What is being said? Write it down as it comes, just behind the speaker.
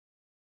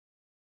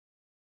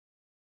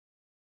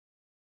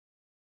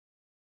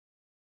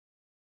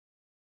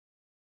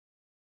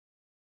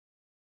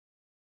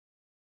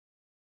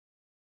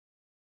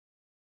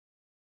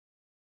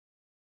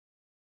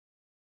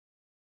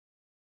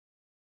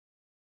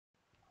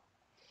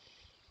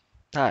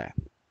Hi,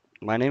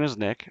 my name is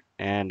Nick,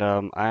 and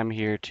I'm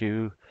here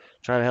to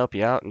try to help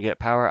you out and get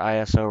Power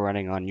ISO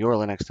running on your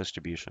Linux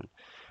distribution.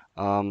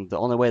 The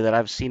only way that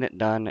I've seen it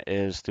done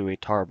is through a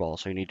tarball.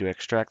 So you need to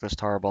extract this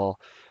tarball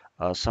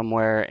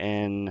somewhere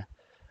in.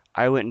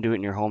 I wouldn't do it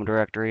in your home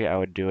directory. I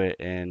would do it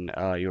in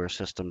your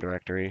system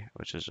directory,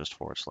 which is just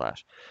forward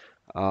slash.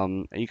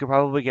 You could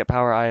probably get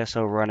Power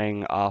ISO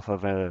running off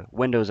of a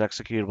Windows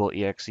executable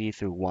exe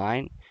through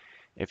Wine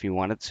if you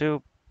wanted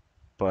to,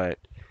 but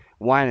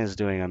Wine is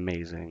doing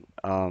amazing.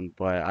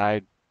 But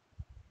I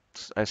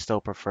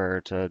still prefer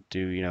to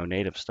do,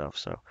 native stuff.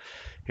 So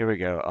here we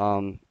go.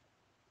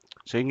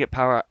 So you can get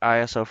Power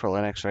ISO for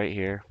Linux right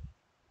here.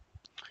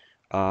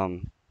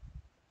 Um,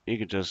 you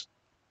could just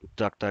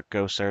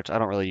DuckDuckGo search. I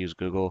don't really use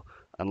Google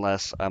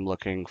unless I'm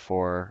looking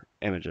for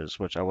images,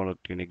 which I want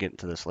to get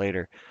into this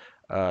later.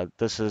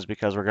 This is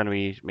because we're going to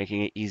be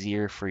making it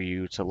easier for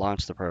you to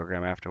launch the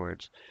program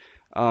afterwards.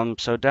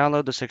 So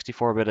download the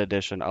 64-bit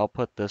edition. I'll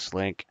put this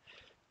link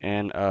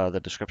in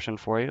the description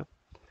for you.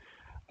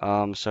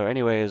 So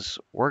anyways,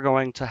 we're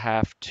going to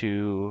have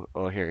to,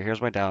 oh,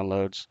 here's my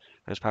downloads.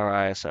 There's Power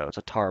ISO. It's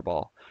a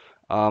tarball.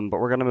 But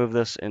we're going to move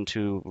this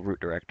into root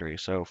directory.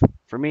 So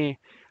for me,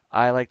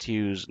 I like to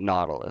use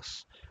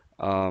Nautilus.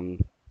 Um,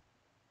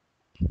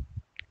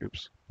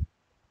 oops.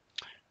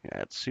 Yeah,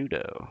 it's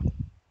sudo.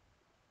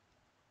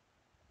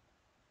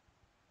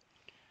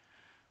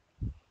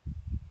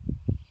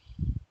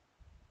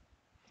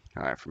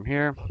 All right, from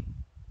here,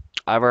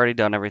 I've already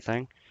done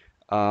everything.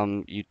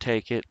 You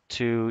take it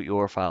to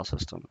your file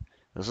system.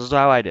 This is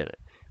how I did it.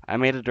 I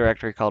made a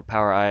directory called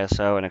Power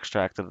ISO and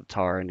extracted the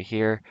tar into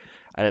here.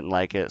 I didn't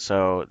like it,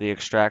 so the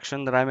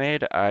extraction that I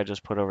made, I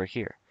just put over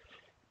here.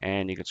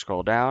 And you can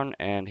scroll down,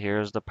 and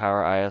here's the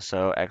Power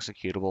ISO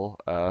executable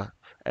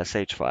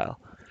sh file.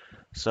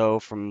 So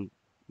from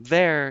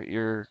there,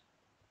 you're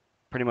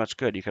pretty much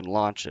good. You can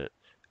launch it.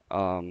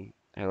 Here,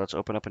 let's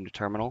open up a new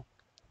terminal.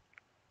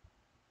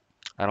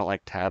 I don't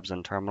like tabs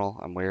in terminal.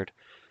 I'm weird.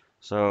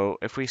 So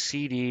if we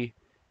cd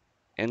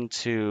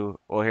into,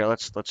 well, here,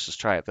 let's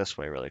just try it this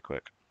way really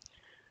quick.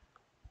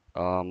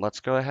 Let's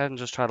go ahead and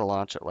just try to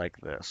launch it like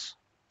this.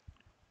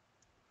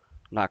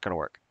 Not going to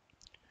work.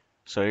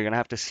 So you're going to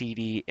have to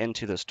cd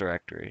into this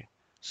directory.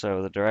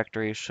 So the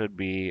directory should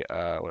be,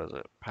 what is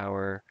it?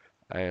 Power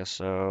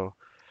ISO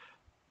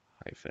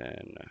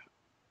hyphen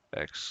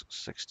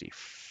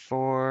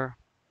x64.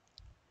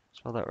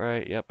 Spell that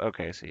right? Yep.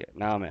 Okay. So yeah,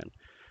 now I'm in.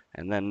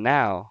 And then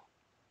now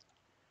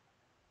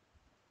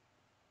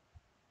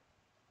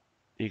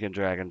you can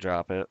drag and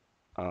drop it.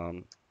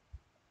 Um,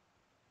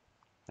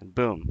 and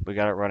boom, we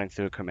got it running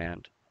through a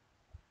command.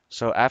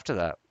 So after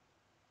that,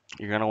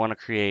 you're going to want to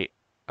create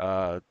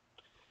a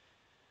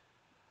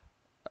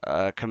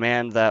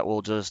command that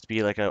will just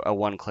be like a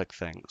one-click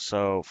thing.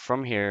 So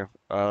from here,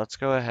 let's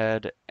go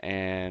ahead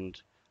and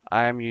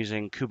I'm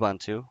using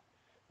Kubuntu.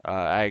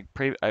 I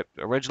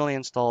originally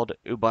installed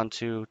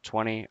Ubuntu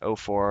 20.04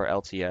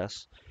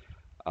 LTS,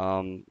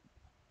 um,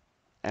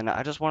 and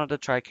I just wanted to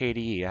try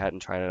KDE. I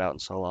hadn't tried it out in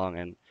so long,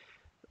 and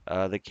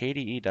the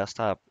KDE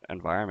desktop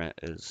environment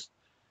is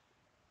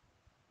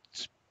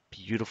it's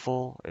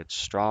beautiful, it's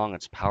strong,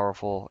 it's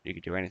powerful. You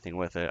can do anything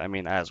with it. I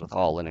mean, as with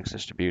all Linux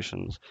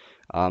distributions,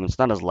 it's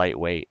not as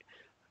lightweight.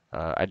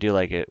 I do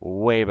like it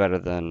way better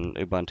than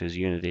Ubuntu's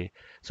Unity.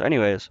 So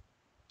anyways,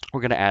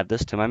 we're gonna add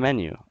this to my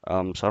menu.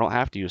 So I don't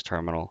have to use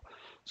terminal.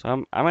 So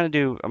I'm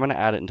gonna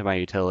add it into my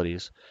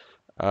utilities.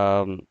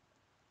 Um,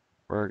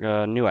 we're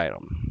gonna new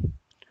item.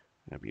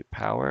 Gonna be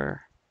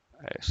power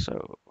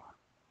ISO.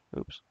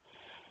 Oops,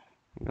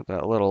 got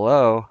that a little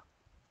low.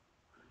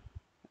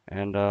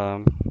 And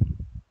I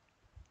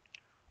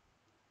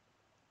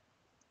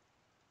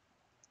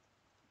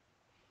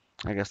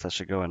guess that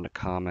should go into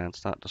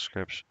comments, not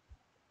description.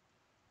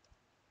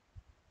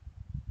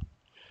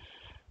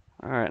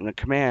 All right, and the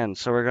command.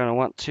 So we're gonna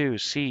want to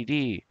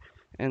cd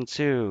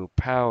into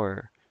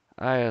power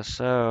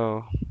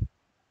ISO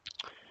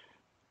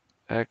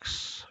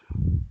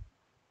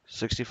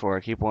x64. I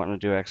keep wanting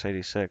to do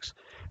x86.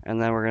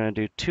 And then we're going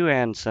to do two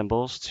and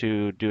symbols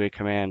to do a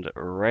command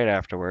right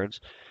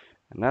afterwards.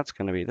 And that's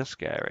going to be this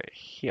guy right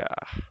here.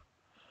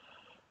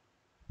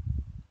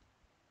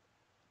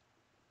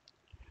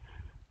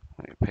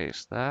 Let me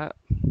paste that.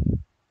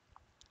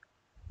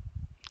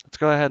 Let's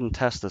go ahead and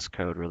test this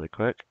code really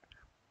quick.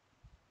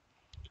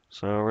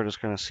 So we're just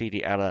going to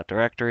cd out of that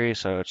directory.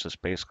 So it's just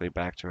basically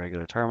back to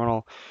regular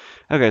terminal.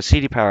 Okay,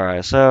 cd power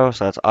ISO.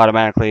 So that's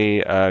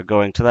automatically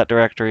going to that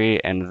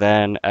directory and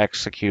then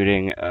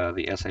executing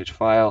the sh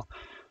file.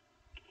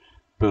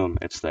 Boom,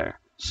 it's there.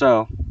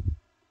 So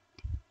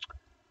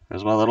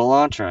there's my little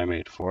launcher I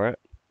made for it.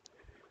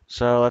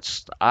 So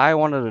I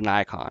wanted an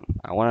icon.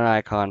 I want an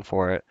icon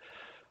for it.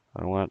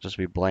 I don't want it just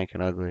to be blank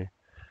and ugly.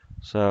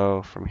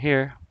 So from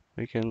here,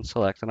 we can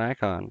select an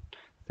icon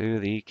through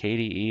the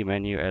KDE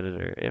menu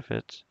editor. If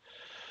it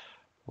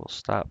will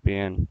stop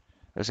being,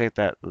 this ain't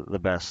that the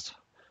best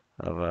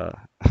of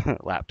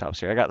laptops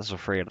here. I got this for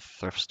free at a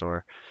thrift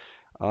store.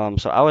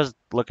 So I was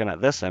looking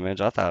at this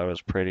image. I thought it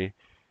was pretty.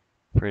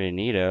 Pretty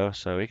neato.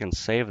 So we can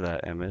save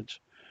that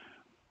image.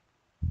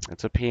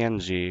 It's a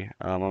PNG.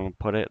 I'm gonna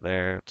put it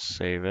there to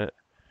save it.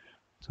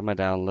 To my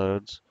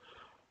downloads.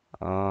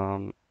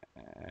 Um,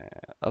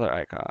 Other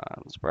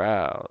icons.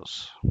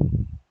 Browse.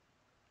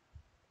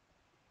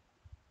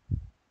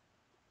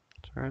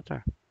 It's right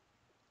there.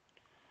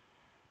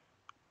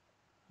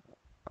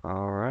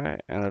 All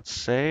right, and let's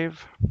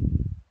save.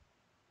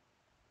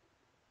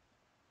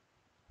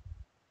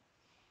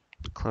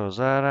 Close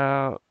that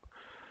out.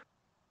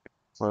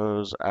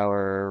 Close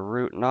our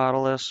root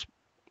Nautilus.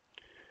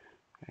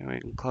 And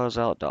we can close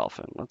out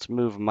Dolphin. Let's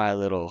move my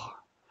little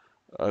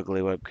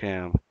ugly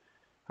webcam.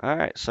 All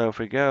right, so if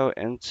we go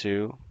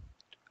into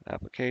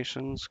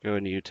applications, go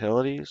into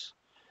utilities,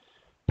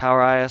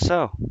 Power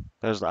ISO.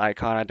 There's the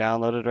icon I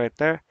downloaded right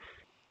there.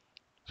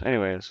 So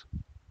anyways,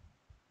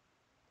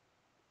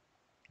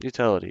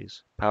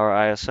 utilities, Power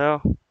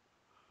ISO.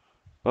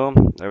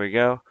 Boom, there we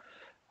go.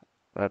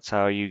 That's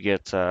how you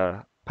get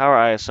Power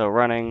ISO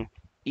running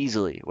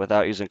easily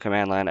without using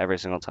command line every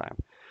single time.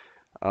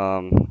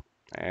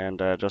 And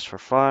just for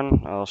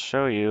fun, I'll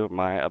show you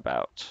my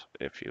about,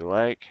 if you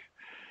like.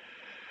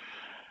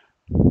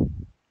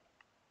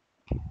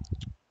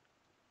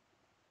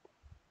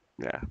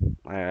 Yeah,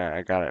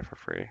 I got it for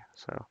free,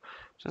 so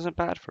which isn't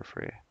bad for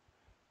free.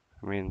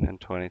 I mean, in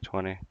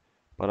 2020.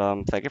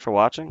 But thank you for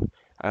watching.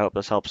 I hope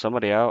this helps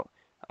somebody out.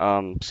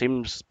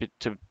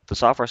 The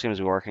software seems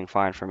to be working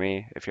fine for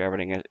me. If you're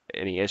having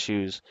any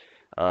issues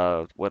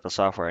with the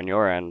software on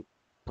your end,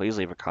 please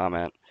leave a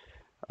comment.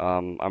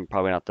 I'm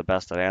probably not the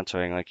best at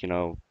answering, like,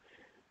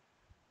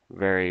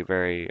 very,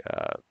 very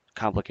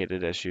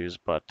complicated issues,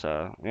 but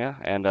yeah,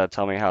 and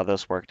tell me how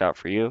this worked out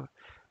for you.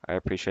 I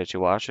appreciate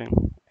you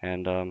watching,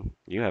 and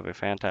you have a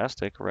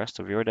fantastic rest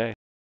of your day.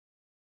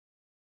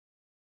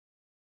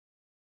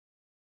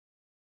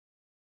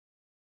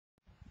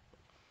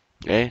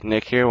 Hey,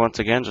 Nick here once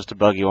again, just to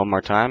bug you one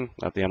more time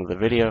at the end of the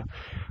video.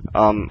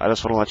 I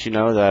just want to let you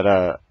know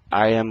that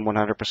I am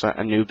 100%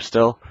 a noob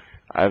still.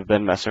 I've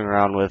been messing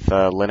around with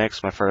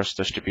Linux. My first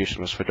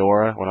distribution was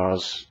Fedora when I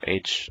was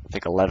age, I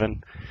think,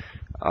 11.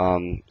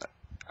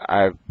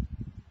 I've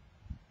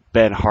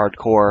been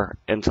hardcore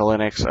into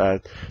Linux.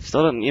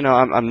 Still, don't,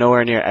 I'm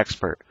nowhere near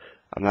expert.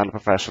 I'm not a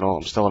professional.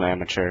 I'm still an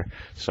amateur.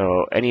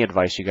 So any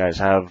advice you guys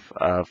have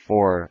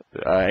for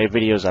any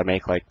videos I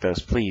make like this,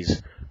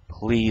 please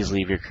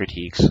leave your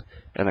critiques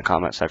in the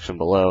comment section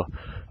below.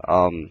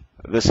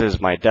 This is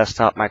my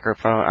desktop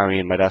microphone. I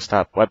mean, my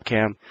desktop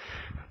webcam.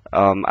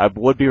 I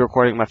would be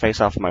recording my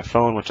face off of my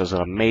phone, which is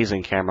an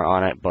amazing camera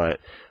on it, but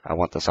I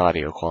want this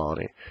audio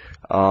quality.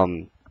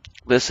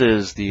 This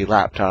is the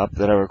laptop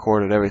that I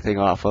recorded everything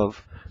off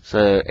of. It's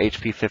a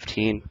HP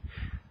 15.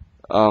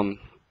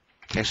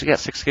 Actually got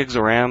 6 gigs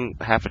of RAM,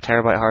 half a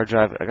terabyte hard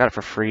drive. I got it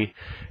for free.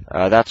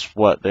 That's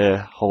what the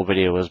whole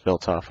video was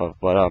built off of.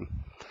 But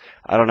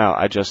I don't know.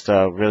 I just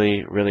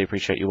really, really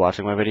appreciate you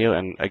watching my video.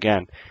 And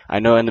again, I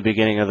know in the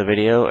beginning of the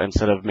video,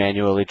 instead of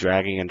manually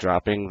dragging and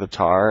dropping the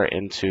tar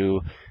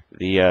into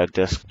the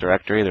disk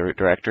directory, the root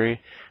directory,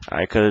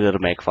 I could have did a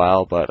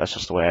makefile, but that's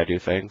just the way I do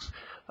things.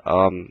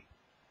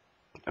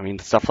 I mean,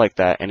 stuff like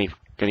that. Any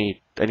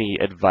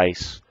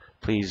advice,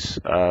 please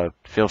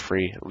feel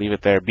free. Leave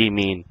it there. Be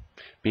mean.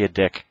 Be a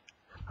dick.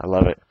 I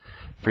love it.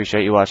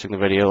 Appreciate you watching the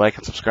video. Like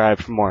and subscribe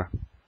for more.